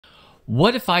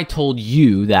What if I told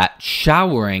you that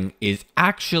showering is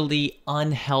actually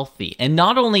unhealthy? And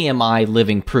not only am I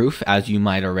living proof, as you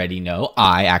might already know,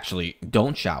 I actually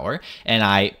don't shower, and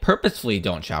I purposefully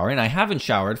don't shower, and I haven't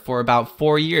showered for about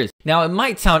 4 years. Now, it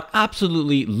might sound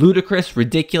absolutely ludicrous,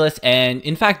 ridiculous, and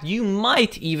in fact, you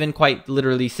might even quite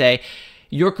literally say,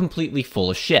 you're completely full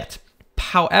of shit.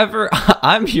 However,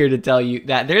 I'm here to tell you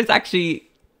that there's actually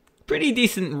pretty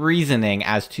decent reasoning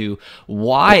as to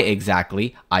why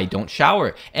exactly I don't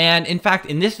shower. And in fact,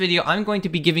 in this video, I'm going to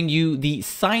be giving you the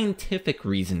scientific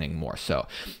reasoning more so.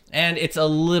 And it's a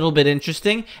little bit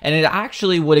interesting, and it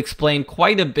actually would explain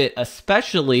quite a bit,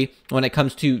 especially when it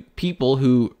comes to people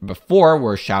who before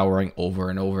were showering over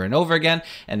and over and over again,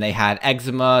 and they had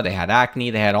eczema, they had acne,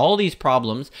 they had all these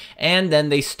problems, and then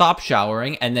they stop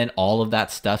showering, and then all of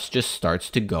that stuff just starts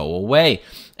to go away.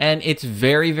 And it's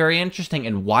very, very interesting.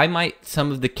 And why might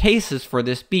some of the cases for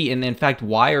this be? And in fact,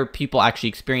 why are people actually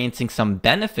experiencing some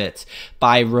benefits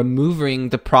by removing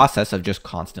the process of just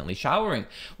constantly showering?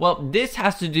 Well, this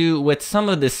has to do with some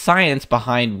of the science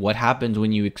behind what happens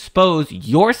when you expose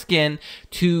your skin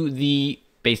to the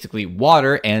basically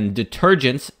water and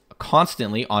detergents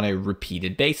constantly on a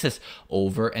repeated basis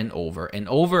over and over and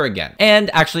over again. And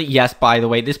actually, yes, by the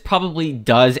way, this probably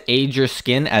does age your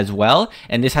skin as well.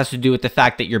 And this has to do with the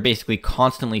fact that you're basically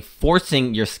constantly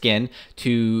forcing your skin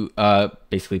to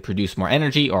basically produce more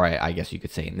energy, or I guess you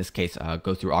could say in this case,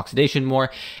 go through oxidation more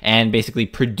and basically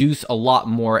produce a lot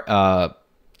more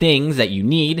things that you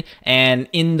need, and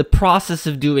in the process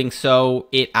of doing so,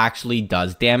 it actually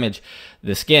does damage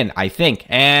the skin, I think.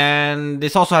 And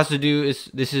this also has to do,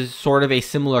 this is sort of a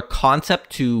similar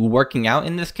concept to working out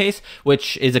in this case,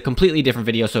 which is a completely different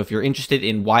video. So if you're interested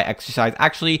in why exercise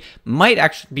might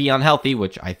actually be unhealthy,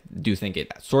 which I do think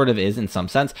it sort of is in some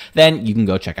sense, then you can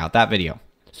go check out that video.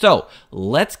 So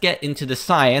let's get into the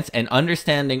science and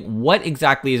understanding what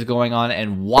exactly is going on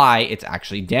and why it's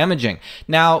actually damaging.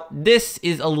 Now, this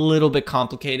is a little bit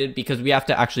complicated because we have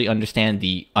to actually understand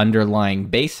the underlying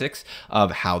basics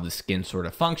of how the skin sort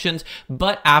of functions.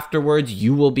 But afterwards,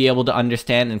 you will be able to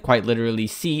understand and quite literally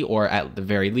see, or at the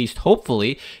very least,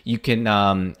 hopefully, you can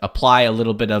apply a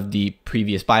little bit of the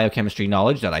previous biochemistry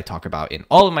knowledge that I talk about in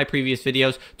all of my previous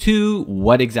videos to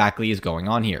what exactly is going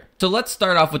on here. So let's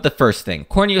start off with the first thing,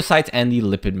 corneocytes and the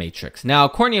lipid matrix. Now,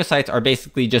 corneocytes are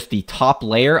basically just the top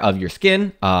layer of your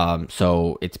skin.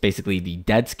 So it's basically the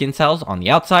dead skin cells on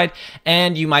the outside.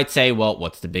 And you might say, well,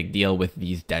 what's the big deal with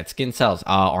these dead skin cells?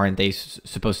 Aren't they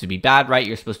supposed to be bad, right?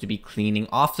 You're supposed to be cleaning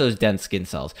off those dead skin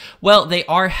cells. Well, they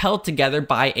are held together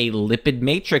by a lipid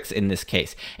matrix in this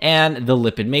case. And the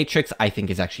lipid matrix, I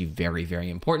think, is actually very, very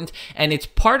important. And it's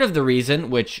part of the reason,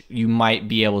 which you might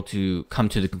be able to come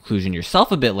to the conclusion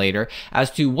yourself a bit later, as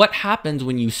to what happens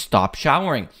when you stop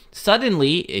showering.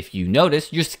 Suddenly, if you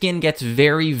notice, your skin gets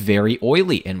very, very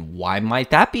oily. And why might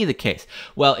that be the case?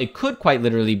 Well, it could quite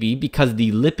literally be because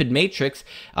the lipid matrix,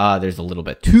 there's a little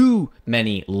bit too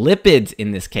many lipids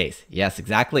in this case. Yes,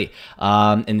 exactly.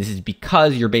 And this is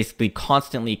because you're basically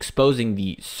constantly exposing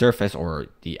the surface or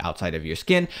the outside of your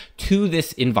skin to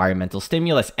this environmental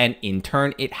stimulus. And in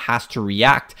turn, it has to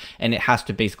react and it has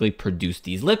to basically produce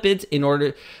these lipids in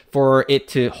order for it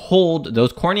to hold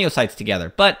those corneocytes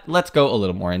together. But let's go a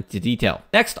little more into detail.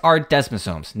 Next are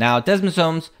desmosomes. Now,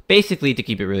 desmosomes, basically, to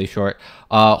keep it really short,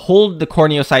 hold the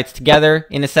corneocytes together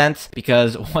in a sense,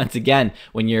 because once again,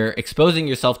 when you're exposing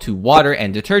yourself to water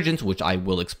and detergents, which I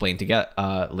will explain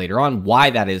later on why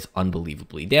that is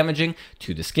unbelievably damaging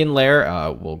to the skin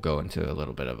layer, we'll go into a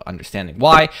little bit of understanding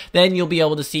why, then you'll be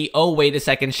able to see, oh, wait a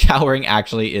second, showering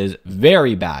actually is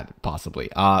very bad, possibly,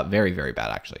 very, very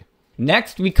bad actually.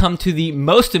 Next, we come to the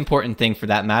most important thing for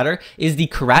that matter, is the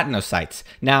keratinocytes.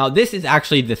 Now, this is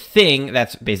actually the thing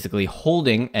that's basically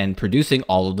holding and producing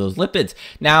all of those lipids.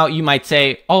 Now, you might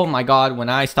say, oh my God, when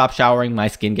I stop showering, my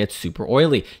skin gets super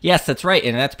oily. Yes, that's right.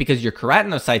 And that's because your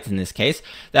keratinocytes in this case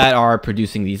that are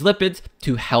producing these lipids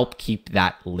to help keep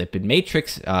that lipid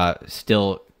matrix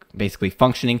still basically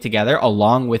functioning together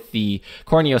along with the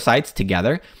corneocytes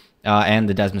together and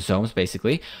the desmosomes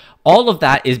basically. All of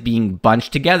that is being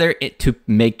bunched together to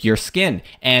make your skin.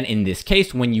 And in this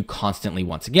case, when you constantly,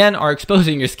 once again, are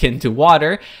exposing your skin to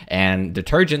water and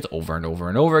detergents over and over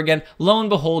and over again, lo and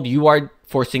behold, you are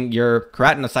forcing your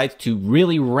keratinocytes to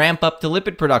really ramp up the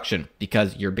lipid production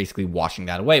because you're basically washing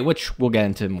that away, which we'll get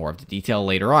into more of the detail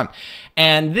later on.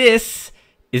 And this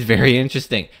is very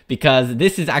interesting because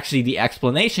this is actually the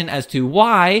explanation as to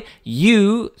why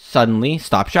you suddenly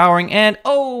stop showering and,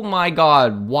 oh my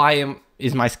God, why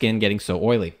is my skin getting so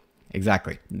oily?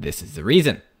 Exactly. This is the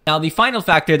reason. Now, the final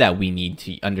factor that we need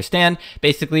to understand,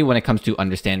 basically when it comes to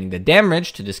understanding the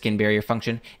damage to the skin barrier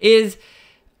function, is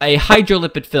a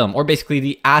hydrolipid film, or basically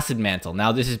the acid mantle.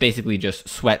 Now, this is basically just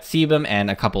sweat sebum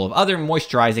and a couple of other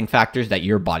moisturizing factors that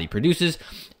your body produces.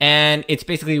 And it's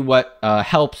basically what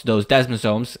helps those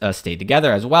desmosomes stay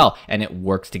together as well. And it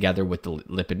works together with the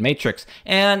lipid matrix.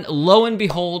 And lo and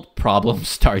behold, problems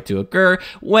start to occur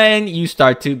when you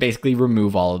start to basically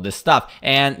remove all of this stuff.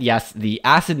 And yes, the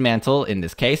acid mantle in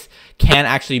this case can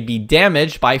actually be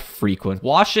damaged by frequent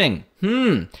washing.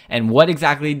 And what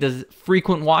exactly does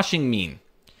frequent washing mean?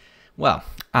 Well,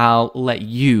 I'll let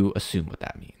you assume what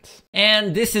that means.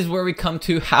 And this is where we come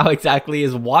to how exactly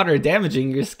is water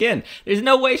damaging your skin. There's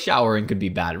no way showering could be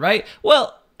bad, right?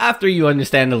 Well, after you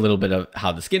understand a little bit of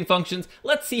how the skin functions,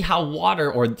 let's see how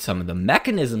water, or some of the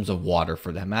mechanisms of water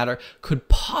for that matter, could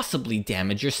possibly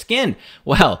damage your skin.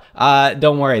 Well,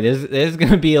 don't worry, there's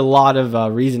going to be a lot of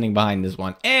reasoning behind this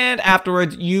one. And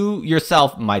afterwards, you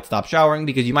yourself might stop showering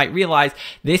because you might realize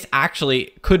this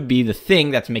actually could be the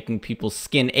thing that's making people's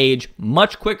skin age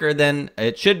much quicker than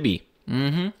it should be.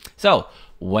 So,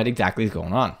 what exactly is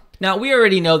going on? Now, we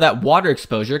already know that water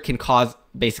exposure can cause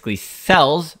basically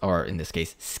cells, or in this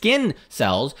case, skin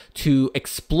cells, to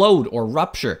explode or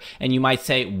rupture. And you might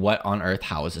say, what on earth,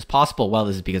 how is this possible? Well,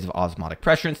 this is because of osmotic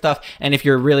pressure and stuff. And if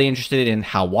you're really interested in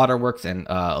how water works and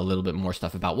a little bit more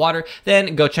stuff about water,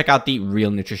 then go check out the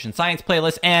Real Nutrition Science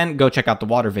playlist and go check out the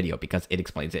water video because it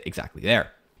explains it exactly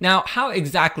there. Now, how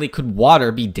exactly could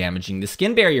water be damaging the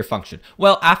skin barrier function?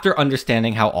 Well, after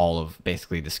understanding how all of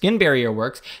basically the skin barrier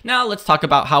works, now let's talk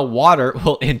about how water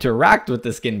will interact with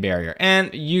the skin barrier.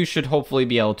 And you should hopefully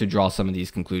be able to draw some of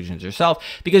these conclusions yourself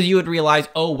because you would realize,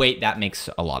 oh wait, that makes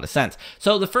a lot of sense.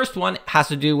 So the first one has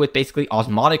to do with basically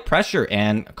osmotic pressure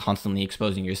and constantly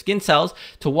exposing your skin cells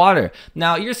to water.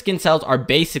 Now, your skin cells are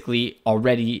basically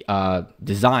already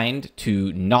designed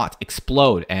to not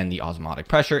explode, and the osmotic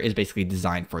pressure is basically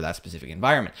designed for that specific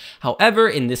environment. However,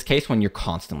 in this case, when you're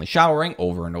constantly showering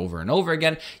over and over and over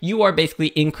again, you are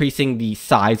basically increasing the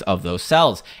size of those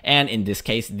cells. And in this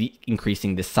case,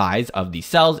 increasing the size of the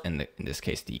cells, in this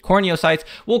case, the corneocytes,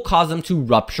 will cause them to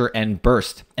rupture and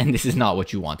burst. And this is not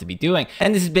what you want to be doing.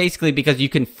 And this is basically because you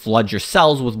can flood your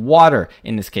cells with water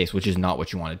in this case, which is not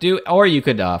what you want to do. Or you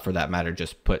could, for that matter,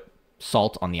 just put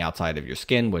salt on the outside of your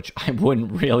skin, which I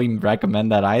wouldn't really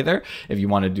recommend that either if you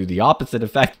want to do the opposite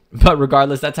effect. But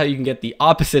regardless, that's how you can get the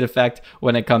opposite effect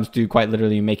when it comes to quite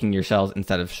literally making your cells,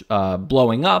 instead of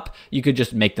blowing up, you could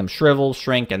just make them shrivel,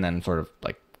 shrink, and then sort of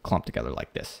like clump together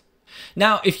like this.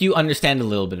 Now, if you understand a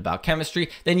little bit about chemistry,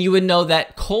 then you would know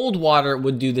that cold water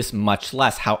would do this much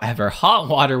less. However, hot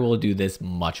water will do this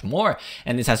much more.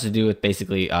 And this has to do with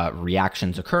basically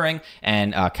reactions occurring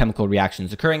and chemical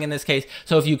reactions occurring in this case.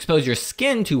 So if you expose your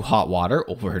skin to hot water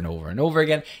over and over and over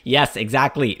again, yes,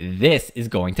 exactly, this is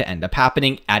going to end up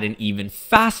happening at an even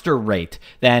faster rate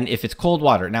than if it's cold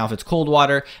water. Now, if it's cold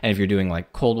water and if you're doing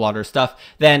like cold water stuff,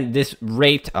 then this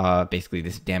rate, basically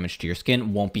this damage to your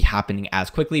skin won't be happening as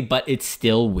quickly, but it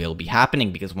still will be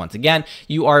happening because once again,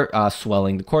 you are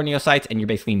swelling the corneocytes and you're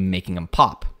basically making them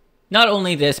pop. Not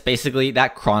only this, basically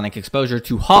that chronic exposure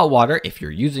to hot water, if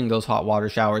you're using those hot water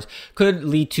showers, could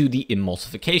lead to the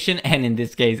emulsification. And in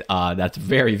this case, that's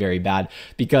very, very bad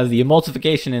because the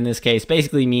emulsification in this case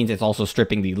basically means it's also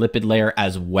stripping the lipid layer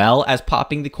as well as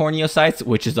popping the corneocytes,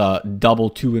 which is a double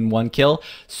 2-in-1 kill.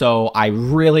 So I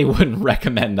really wouldn't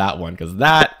recommend that one because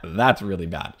that's really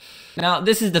bad. Now,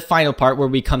 this is the final part where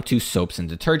we come to soaps and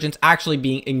detergents actually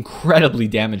being incredibly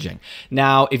damaging.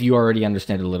 Now, if you already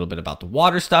understand a little bit about the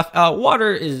water stuff,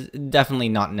 water is definitely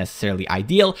not necessarily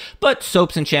ideal, but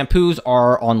soaps and shampoos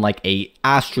are on like a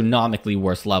astronomically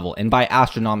worse level. And by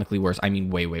astronomically worse, I mean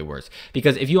way, way worse.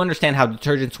 Because if you understand how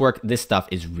detergents work, this stuff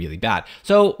is really bad.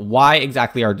 So why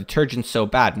exactly are detergents so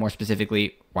bad? More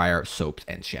specifically, why are soaps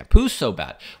and shampoos so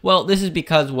bad? Well, this is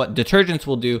because what detergents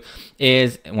will do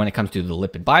is, when it comes to the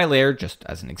lipid bilayer, just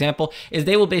as an example, is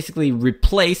they will basically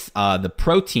replace the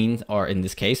proteins, or in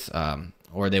this case,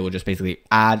 or they will just basically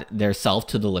add their self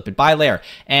to the lipid bilayer.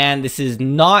 And this is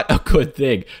not a good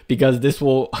thing because this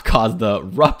will cause the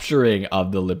rupturing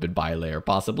of the lipid bilayer,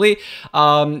 possibly.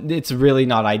 It's really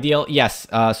not ideal. Yes,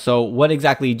 so what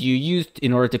exactly do you use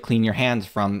in order to clean your hands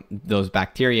from those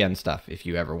bacteria and stuff? If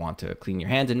you ever want to clean your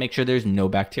hands and make sure there's no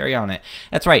bacteria on it.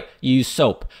 That's right, you use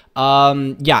soap.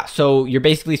 Yeah, so you're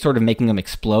basically sort of making them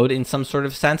explode in some sort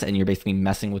of sense, and you're basically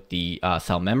messing with the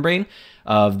cell membrane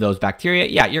of those bacteria.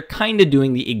 Yeah, you're kind of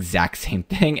doing the exact same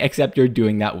thing, except you're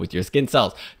doing that with your skin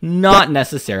cells. Not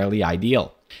necessarily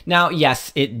ideal. Now,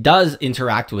 yes, it does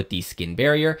interact with the skin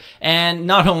barrier, and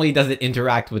not only does it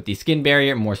interact with the skin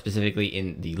barrier, more specifically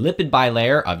in the lipid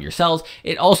bilayer of your cells,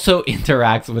 it also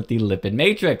interacts with the lipid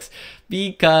matrix.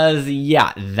 Because,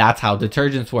 yeah, that's how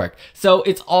detergents work. So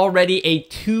it's already a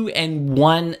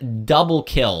 2-in-1 double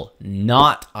kill.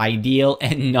 Not ideal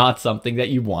and not something that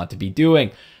you want to be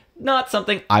doing. Not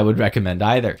something I would recommend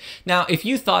either. Now, if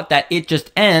you thought that it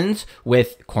just ends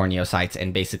with corneocytes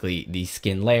and basically the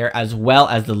skin layer as well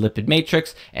as the lipid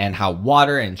matrix and how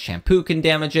water and shampoo can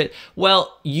damage it,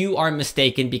 well, you are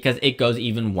mistaken because it goes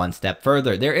even one step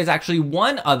further. There is actually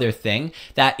one other thing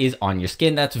that is on your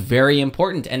skin that's very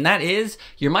important, and that is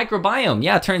your microbiome.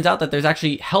 Yeah, it turns out that there's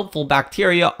actually helpful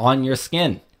bacteria on your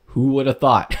skin. Who would have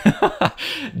thought?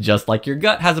 Just like your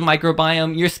gut has a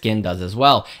microbiome, your skin does as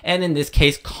well. And in this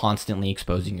case, constantly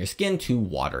exposing your skin to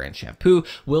water and shampoo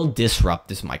will disrupt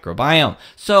this microbiome.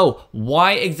 So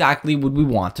why exactly would we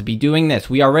want to be doing this?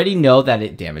 We already know that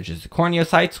it damages the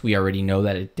corneocytes. We already know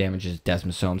that it damages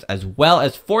desmosomes as well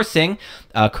as forcing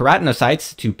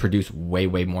keratinocytes to produce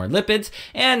way more lipids.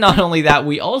 And not only that,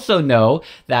 we also know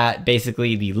that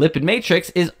basically the lipid matrix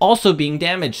is also being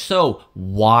damaged. So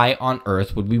why on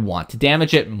earth would we want to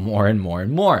damage it more and more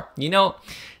and more? You know,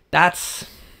 that's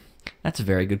a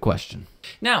very good question.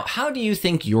 Now, how do you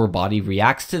think your body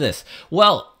reacts to this?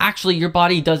 Well, actually, your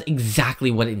body does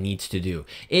exactly what it needs to do.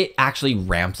 It actually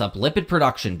ramps up lipid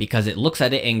production because it looks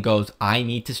at it and goes, I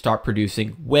need to start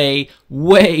producing way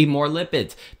more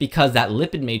lipids because that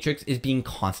lipid matrix is being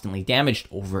constantly damaged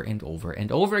over and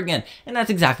over again. And that's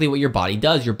exactly what your body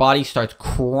does. Your body starts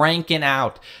cranking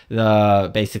out the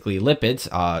basically lipids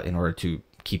in order to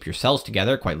keep your cells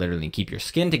together, quite literally keep your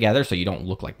skin together so you don't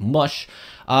look like mush.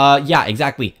 Yeah,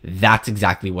 exactly. That's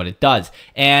exactly what it does.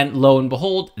 And lo and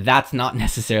behold, that's not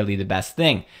necessarily the best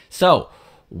thing. So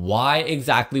why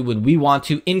exactly would we want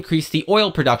to increase the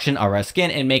oil production of our skin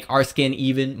and make our skin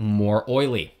even more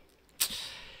oily?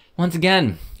 Once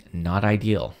again, not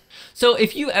ideal. So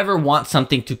if you ever want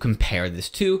something to compare this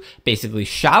to, basically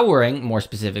showering more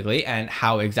specifically, and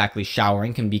how exactly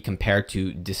showering can be compared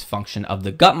to dysfunction of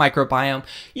the gut microbiome,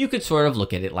 you could sort of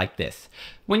look at it like this.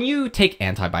 When you take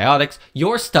antibiotics,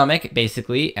 your stomach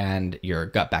basically and your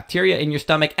gut bacteria in your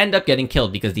stomach end up getting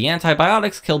killed because the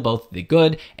antibiotics kill both the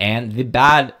good and the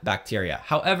bad bacteria.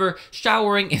 However,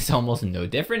 showering is almost no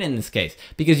different in this case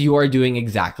because you are doing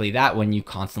exactly that. When you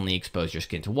constantly expose your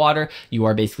skin to water, you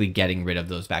are basically getting rid of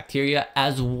those bacteria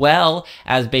as well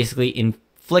as basically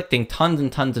inflicting tons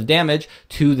and tons of damage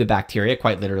to the bacteria,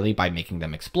 quite literally by making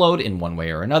them explode in one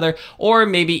way or another, or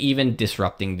maybe even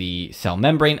disrupting the cell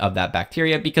membrane of that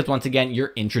bacteria because once again,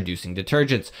 you're introducing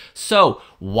detergents. So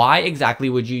why exactly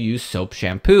would you use soap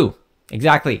shampoo?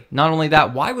 Exactly. Not only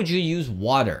that, why would you use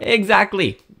water?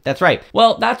 Exactly. That's right.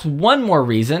 Well, that's one more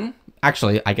reason.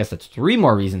 Actually, I guess that's 3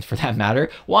 more reasons for that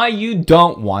matter, why you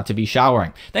don't want to be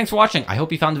showering. Thanks for watching. I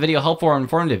hope you found the video helpful or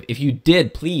informative. If you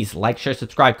did, please like, share,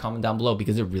 subscribe, comment down below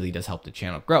because it really does help the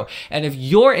channel grow. And if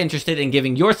you're interested in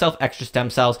giving yourself extra stem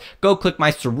cells, go click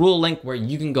my Cerule link where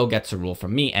you can go get Cerule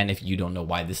from me. And if you don't know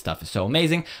why this stuff is so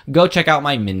amazing, go check out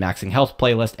my min-maxing health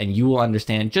playlist and you will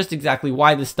understand just exactly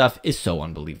why this stuff is so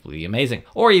unbelievably amazing.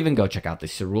 Or even go check out the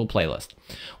Cerule playlist.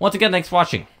 Once again, thanks for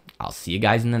watching. I'll see you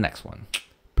guys in the next one.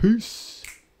 Peace.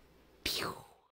 Pew.